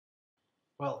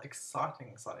Well, exciting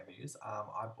news.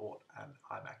 I bought an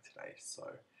iMac today, so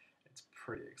it's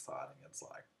pretty exciting. It's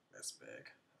like this big.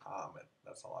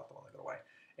 That's not like the one that got away.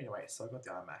 Anyway, so I got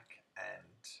the iMac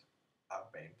and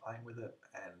I've been playing with it.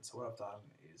 And so what I've done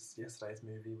is yesterday's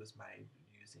movie was made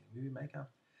using Movie Maker,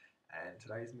 and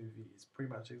today's movie is pretty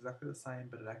much exactly the same,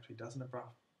 but it actually doesn't end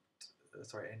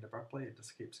abruptly. It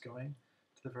just keeps going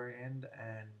to the very end,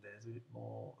 and there's a bit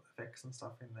more effects and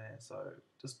stuff in there. So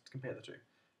just compare the two.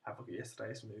 Have a look at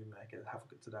yesterday's from Movie Maker, have a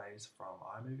look at today's from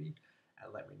iMovie,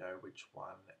 and let me know which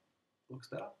one looks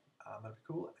better. That'd be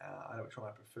cool. I know which one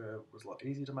I prefer was a lot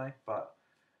easier to make, but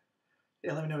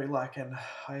yeah, let me know what you like. And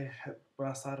when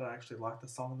I started, I actually liked the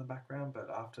song in the background,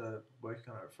 but after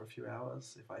working on it for a few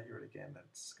hours, if I hear it again,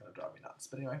 it's going to drive me nuts.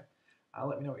 But anyway,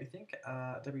 let me know what you think.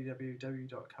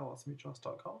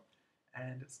 www.carlosmuchos.com,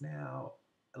 and it's now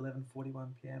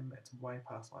 11:41 p.m. It's way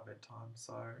past my bedtime,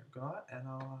 so good night, and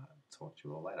I'll talk to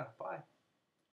you all later. Bye.